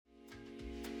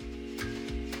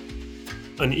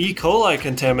An E. coli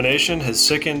contamination has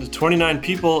sickened 29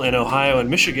 people in Ohio and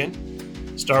Michigan.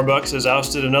 Starbucks has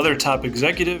ousted another top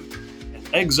executive, and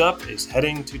Eggs Up is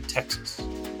heading to Texas.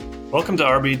 Welcome to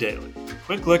RB Daily, a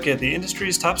quick look at the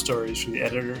industry's top stories from the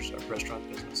editors of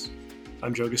Restaurant Business.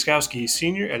 I'm Joe Guskowski,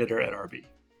 Senior Editor at RB.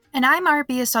 And I'm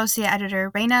RB Associate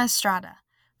Editor Reina Estrada.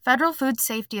 Federal food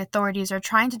safety authorities are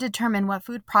trying to determine what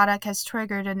food product has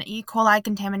triggered an E. coli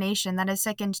contamination that has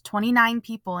sickened 29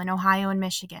 people in Ohio and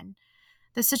Michigan.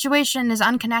 The situation is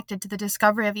unconnected to the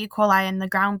discovery of E. coli in the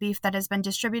ground beef that has been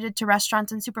distributed to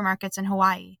restaurants and supermarkets in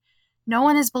Hawaii. No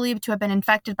one is believed to have been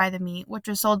infected by the meat, which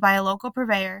was sold by a local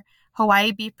purveyor,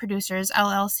 Hawaii Beef Producers,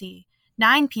 LLC.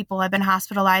 9 people have been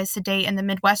hospitalized to date in the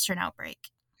Midwestern outbreak.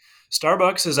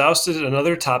 Starbucks has ousted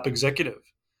another top executive.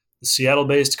 The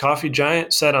Seattle-based coffee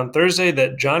giant said on Thursday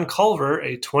that John Culver,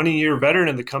 a 20-year veteran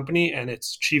of the company and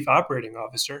its chief operating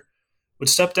officer, would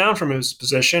step down from his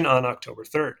position on October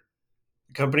 3rd.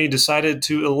 The company decided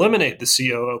to eliminate the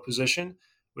COO position,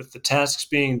 with the tasks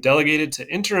being delegated to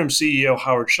interim CEO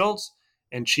Howard Schultz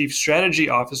and Chief Strategy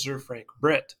Officer Frank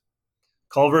Britt.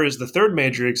 Culver is the third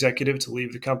major executive to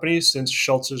leave the company since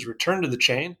Schultz's return to the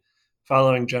chain,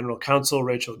 following General Counsel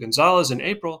Rachel Gonzalez in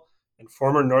April and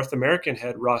former North American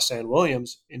head Ross Ann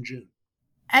Williams in June.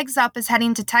 Eggs Up is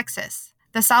heading to Texas.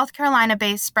 The South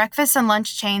Carolina-based breakfast and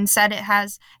lunch chain said it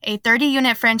has a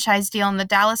 30-unit franchise deal in the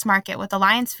Dallas market with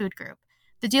Alliance Food Group.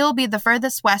 The deal will be the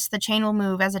furthest west the chain will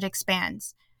move as it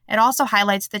expands. It also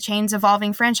highlights the chain's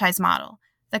evolving franchise model.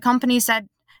 The company said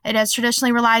it has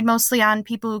traditionally relied mostly on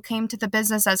people who came to the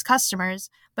business as customers,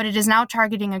 but it is now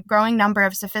targeting a growing number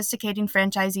of sophisticated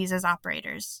franchisees as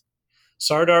operators.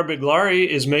 Sardar Biglari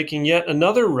is making yet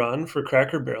another run for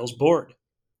Cracker Barrel's board.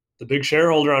 The big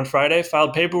shareholder on Friday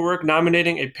filed paperwork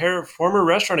nominating a pair of former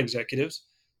restaurant executives,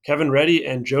 Kevin Reddy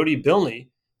and Jody Bilney,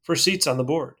 for seats on the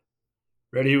board.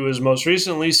 Reddy was most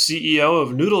recently CEO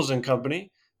of Noodles &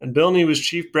 Company, and Bilney was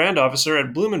Chief Brand Officer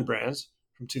at Bloomin' Brands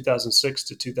from 2006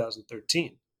 to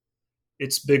 2013.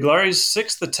 It's Biglari's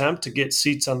sixth attempt to get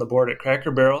seats on the board at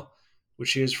Cracker Barrel,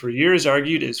 which he has for years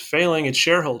argued is failing its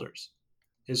shareholders.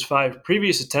 His 5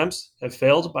 previous attempts have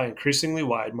failed by increasingly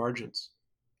wide margins.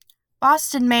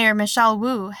 Boston Mayor Michelle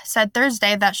Wu said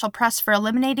Thursday that she'll press for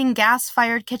eliminating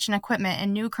gas-fired kitchen equipment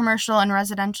in new commercial and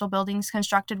residential buildings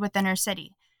constructed within her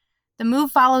city. The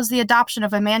move follows the adoption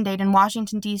of a mandate in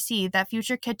Washington, D.C. that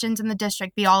future kitchens in the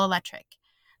district be all electric.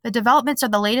 The developments are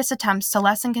the latest attempts to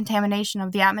lessen contamination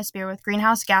of the atmosphere with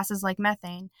greenhouse gases like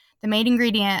methane, the main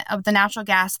ingredient of the natural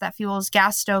gas that fuels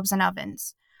gas stoves and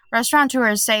ovens.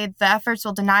 Restaurateurs say the efforts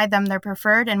will deny them their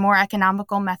preferred and more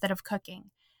economical method of cooking.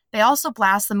 They also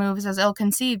blast the moves as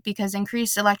ill-conceived because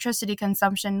increased electricity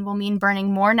consumption will mean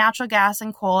burning more natural gas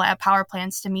and coal at power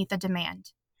plants to meet the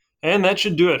demand. And that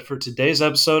should do it for today's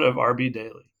episode of RB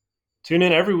Daily. Tune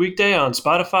in every weekday on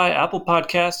Spotify, Apple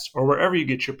Podcasts, or wherever you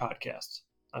get your podcasts.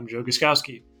 I'm Joe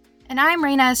Guskowski. And I'm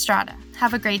Reina Estrada.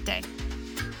 Have a great day.